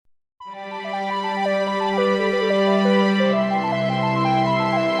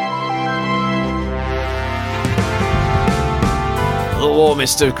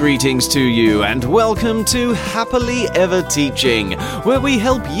warmest of greetings to you, and welcome to Happily Ever Teaching, where we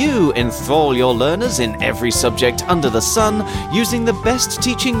help you enthrall your learners in every subject under the sun using the best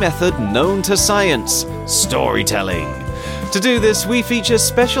teaching method known to science, storytelling. To do this, we feature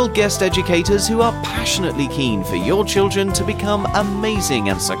special guest educators who are passionately keen for your children to become amazing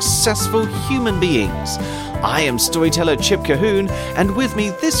and successful human beings. I am storyteller Chip Cahoon, and with me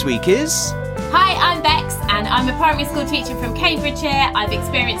this week is... Hi, I'm Bex, and I'm a primary school teacher from Cambridgeshire. I've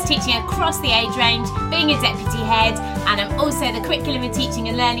experienced teaching across the age range, being a deputy head, and I'm also the curriculum and teaching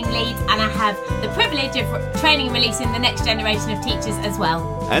and learning lead, and I have the privilege of training and releasing the next generation of teachers as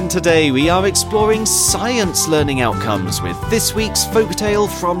well. And today we are exploring science learning outcomes with this week's folktale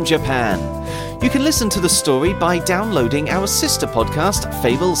from Japan. You can listen to the story by downloading our sister podcast,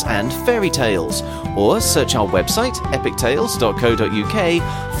 Fables and Fairy Tales, or search our website,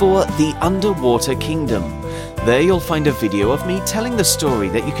 epictales.co.uk, for The Underwater Kingdom. There you'll find a video of me telling the story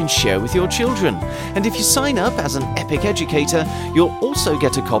that you can share with your children. And if you sign up as an Epic Educator, you'll also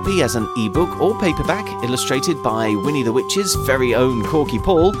get a copy as an ebook or paperback illustrated by Winnie the Witch's very own Corky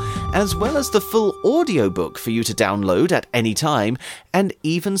Paul, as well as the full audiobook for you to download at any time, and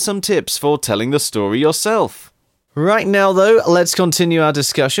even some tips for telling the story yourself. Right now, though, let's continue our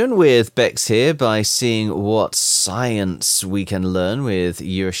discussion with Bex here by seeing what science we can learn with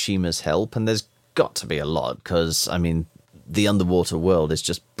Yuroshima's help. And there's got to be a lot, because, I mean, the underwater world is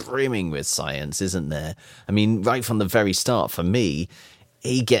just brimming with science, isn't there? I mean, right from the very start, for me,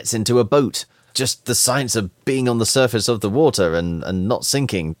 he gets into a boat. Just the science of being on the surface of the water and not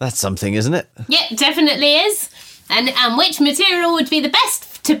sinking. That's something, isn't it? Yeah, definitely is. And which material would be the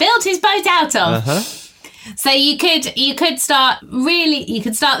best to build his boat out of? So you could start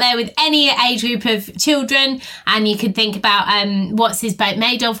there with any age group of children, and you could think about what's his boat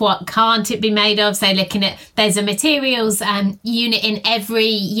made of, what can't it be made of. So looking at, there's a materials unit in every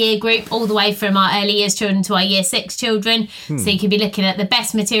year group, all the way from our early years children to our year 6 children. So you could be looking at the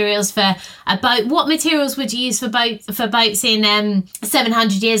best materials for a boat. What materials would you use for boats in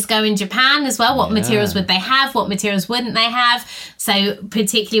 700 years ago in Japan as well? What materials would they have? What materials wouldn't they have? So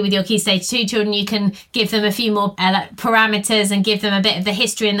particularly with your Key Stage 2 children, you can give them a few more parameters and give them a bit of the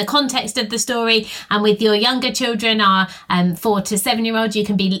history and the context of the story. And with your younger children, our 4 to 7 year olds, you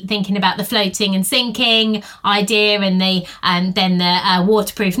can be thinking about the floating and sinking idea, and then the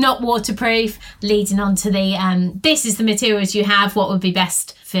waterproof, not waterproof, leading on to the this is the materials you have, what would be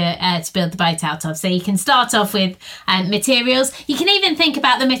best to build the boat out of. So you can start off with materials. You can even think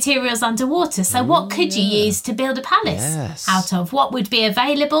about the materials underwater. So what could you use to build a palace out of? What would be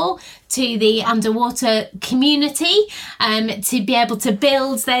available to the underwater community to be able to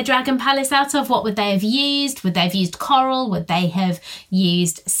build their dragon palace out of? What would they have used? Would they have used coral? Would they have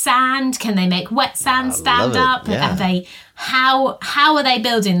used sand? Can they make wet sand stand up? Are they... How are they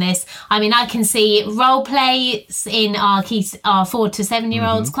building this? I mean, I can see role plays in our 4 to 7 year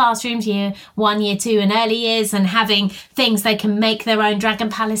olds classrooms, year 1, year 2 and early years, and having things they can make their own dragon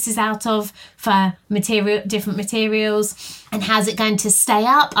palaces out of for different materials. And how's it going to stay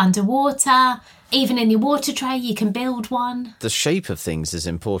up underwater? Even in your water tray, you can build one. The shape of things is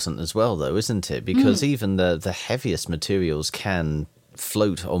important as well, though, isn't it? Because even the heaviest materials can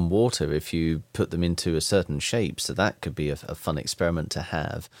float on water if you put them into a certain shape. So that could be a fun experiment to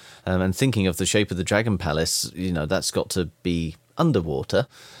have. And thinking of the shape of the Dragon Palace, that's got to be underwater.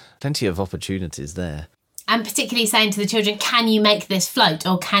 Plenty of opportunities there. And particularly saying to the children, can you make this float,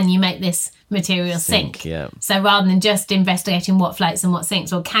 or can you make this material sink? Yeah. So rather than just investigating what floats and what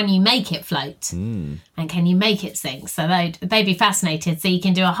sinks, or can you make it float? And can you make it sink? So they'd be fascinated. So you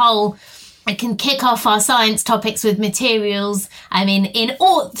can do I can kick off our science topics with materials,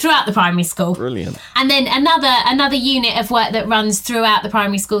 throughout the primary school. Brilliant. And then another unit of work that runs throughout the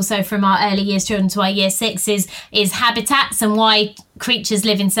primary school, so from our early years children to our year 6, is habitats and why creatures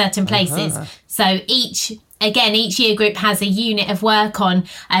live in certain places. So each year group has a unit of work on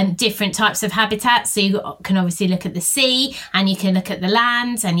different types of habitats. So you can obviously look at the sea, and you can look at the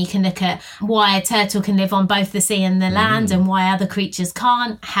land, and you can look at why a turtle can live on both the sea and the land, and why other creatures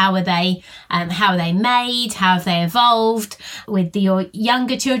can't. How are they made? How have they evolved? With your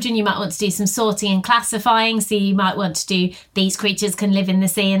younger children, you might want to do some sorting and classifying. So you might want to do, these creatures can live in the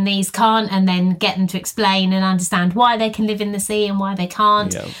sea and these can't, and then get them to explain and understand why they can live in the sea and why they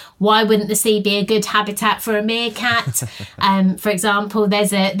can't. Why wouldn't the sea be a good habitat for for a meerkat. For example,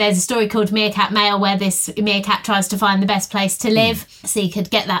 there's a story called Meerkat Mail where this meerkat tries to find the best place to live. So you could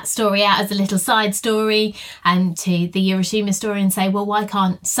get that story out as a little side story and to the Hiroshima story and say, well, why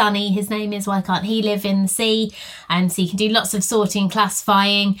can't Sonny, his name is, why can't he live in the sea? And so you can do lots of sorting,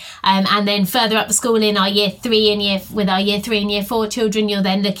 classifying. And then further up the school in our year 3 and with our year 3 and year 4 children, you're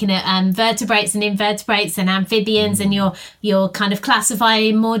then looking at vertebrates and invertebrates and amphibians, and you're kind of classifying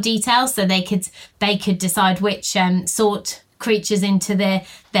in more detail so they could decide which sort creatures into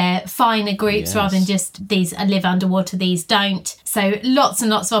their finer groups rather than just these live underwater, these don't. So lots and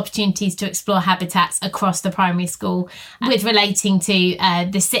lots of opportunities to explore habitats across the primary school. With relating to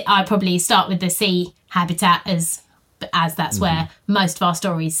the sea, I probably start with the sea habitat as that's where most of our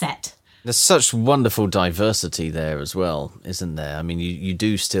stories set. There's such wonderful diversity there as well, isn't there? I mean, you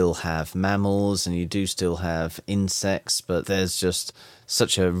do still have mammals and you do still have insects, but there's just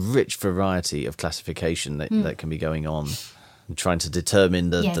such a rich variety of classification that can be going on. And trying to determine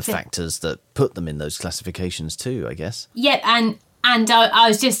the factors that put them in those classifications too, I guess. Yep, and I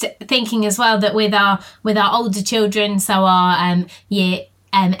was just thinking as well that with our older children, so our year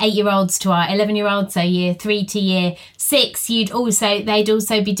 8-year-olds to our 11-year-olds, so year 3 to year 6, they'd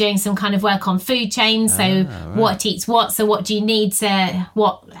also be doing some kind of work on food chains. So what eats what? So what do you need to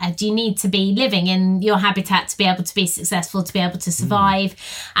be living in your habitat to be able to be successful, to be able to survive?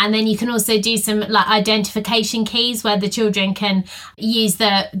 And then you can also do some like identification keys where the children can use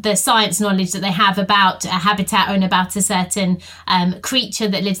the science knowledge that they have about a habitat and about a certain creature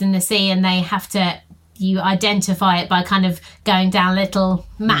that lives in the sea, and they have to. You identify it by kind of going down a little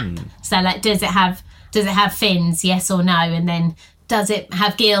map. So like, does it have fins? Yes or no? And then does it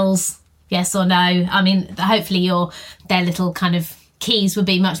have gills? Yes or no? I mean, hopefully their little kind of keys would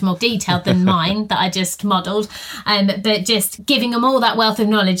be much more detailed than mine that I just modelled. But just giving them all that wealth of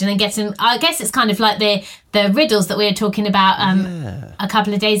knowledge and then getting, I guess it's kind of like the riddles that we were talking about a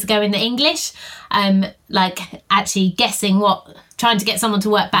couple of days ago in the English. Like actually guessing trying to get someone to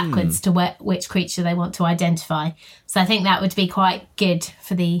work backwards to which creature they want to identify. So I think that would be quite good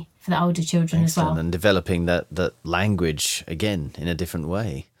for the older children as well. And developing that language again in a different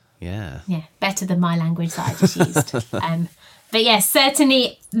way. Yeah. Yeah, better than my language that I just used. But yes,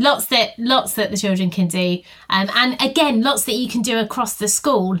 certainly lots that the children can do, and again, lots that you can do across the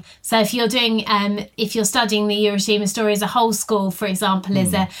school. So if you're studying the Hiroshima story as a whole school, for example,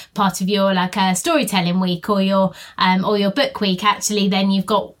 as a part of your like a storytelling week or your book week, actually, then you've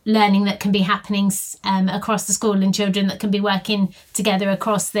got learning that can be happening across the school and children that can be working together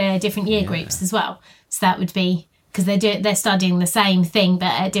across the different year groups as well. So that would be. Because they're studying the same thing but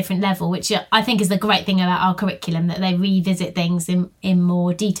at a different level, which I think is the great thing about our curriculum, that they revisit things in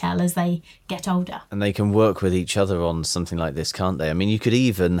more detail as they get older. And they can work with each other on something like this, can't they? I mean, you could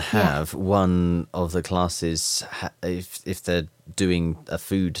even have one of the classes, if they're doing a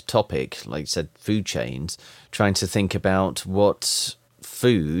food topic, like you said, food chains, trying to think about what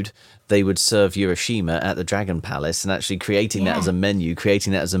food they would serve Hiroshima at the Dragon Palace, and actually creating that as a menu,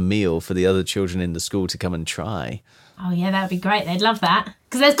 creating that as a meal for the other children in the school to come and try. Oh yeah, that would be great. They'd love that.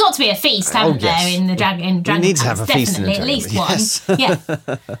 Because there's got to be a feast, haven't there, in the Dragon Palace? You need to have a feast in the Dragon, at least one. Yeah.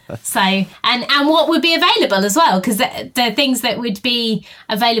 So, and what would be available as well? Because the things that would be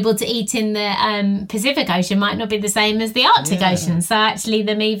available to eat in the Pacific Ocean might not be the same as the Arctic Ocean. So actually,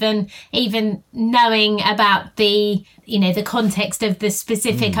 them even knowing about the context of the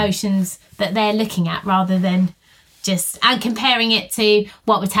specific oceans that they're looking at, rather than and comparing it to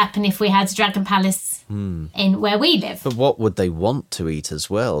what would happen if we had a Dragon Palace in where we live. But what would they want to eat as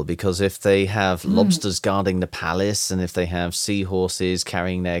well? Because if they have lobsters guarding the palace, and if they have seahorses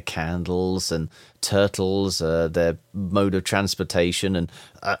carrying their candles, and turtles, their mode of transportation, and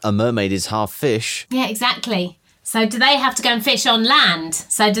a mermaid is half fish. Yeah, exactly. So do they have to go and fish on land?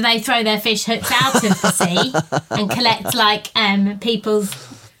 So do they throw their fish hooks out of the sea and collect like people's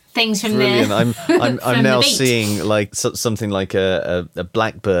things from Brilliant. I'm now beach. Seeing like something like a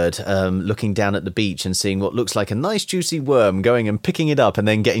blackbird looking down at the beach and seeing what looks like a nice juicy worm, going and picking it up and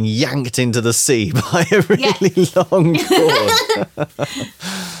then getting yanked into the sea by a really long cord.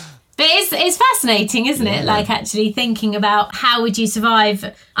 But it's fascinating, isn't it? Like actually thinking about how would you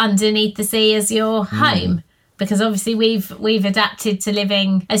survive underneath the sea as your home? Because obviously we've adapted to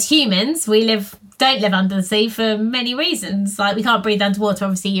living as humans. Don't live under the sea for many reasons. Like we can't breathe underwater.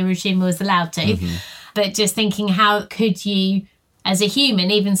 Obviously Hiroshima was allowed to. But just thinking, how could you as a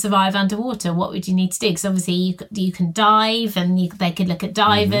human even survive underwater? What would you need to do? Because obviously you can dive, and they could look at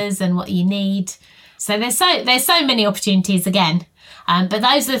divers and what you need. So there's so many opportunities again. But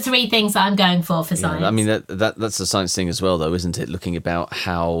those are the 3 things that I'm going for science. I mean, that's the science thing as well, though, isn't it? Looking about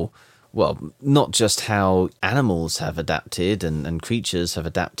how well, not just how animals have adapted and creatures have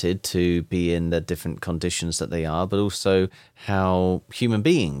adapted to be in the different conditions that they are, but also how human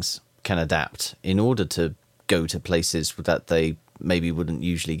beings can adapt in order to go to places that they maybe wouldn't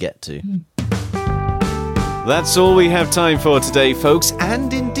usually get to. That's all we have time for today, folks,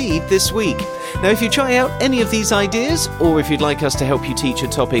 and indeed this week. Now, if you try out any of these ideas, or if you'd like us to help you teach a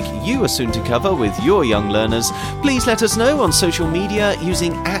topic you are soon to cover with your young learners, please let us know on social media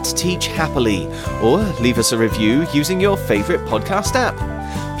using @TeachHappily, or leave us a review using your favourite podcast app.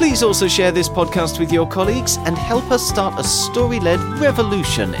 Please also share this podcast with your colleagues and help us start a story-led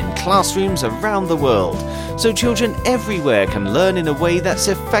revolution in classrooms around the world, so children everywhere can learn in a way that's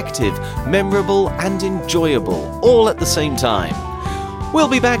effective, memorable and enjoyable, all at the same time. We'll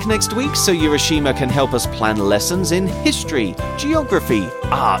be back next week so Urashima can help us plan lessons in history, geography,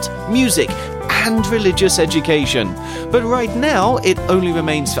 art, music and religious education. But right now, it only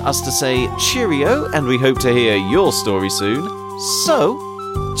remains for us to say cheerio, and we hope to hear your story soon. So,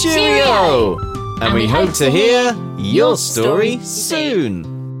 cheerio! And we hope to hear your story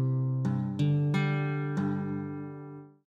soon.